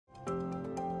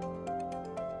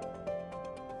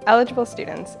Eligible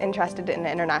students interested in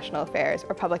international affairs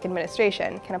or public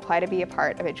administration can apply to be a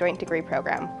part of a joint degree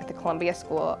program with the Columbia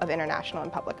School of International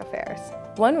and Public Affairs.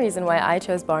 One reason why I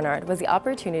chose Barnard was the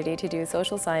opportunity to do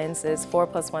social sciences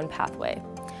 4+1 pathway.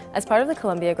 As part of the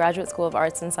Columbia Graduate School of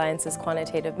Arts and Sciences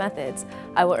quantitative methods,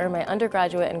 I will earn my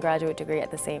undergraduate and graduate degree at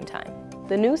the same time.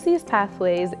 The new CEAS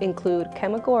pathways include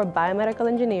chemical or biomedical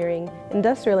engineering,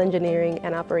 industrial engineering,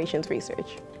 and operations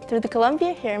research. Through the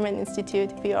Columbia Harriman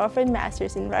Institute, we offered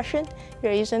masters in Russian,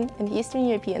 Eurasian, and Eastern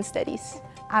European Studies.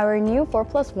 Our new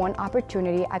 4+1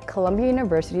 opportunity at Columbia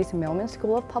University's Millman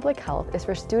School of Public Health is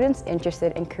for students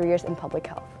interested in careers in public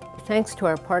health. Thanks to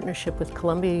our partnership with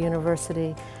Columbia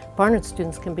University, Barnard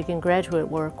students can begin graduate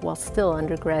work while still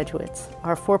undergraduates.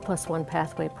 Our 4+1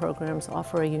 pathway programs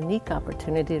offer a unique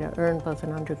opportunity to earn both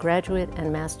an undergraduate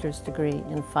and master's degree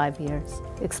in 5 years.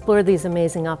 Explore these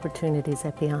amazing opportunities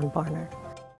at Beyond Barnard.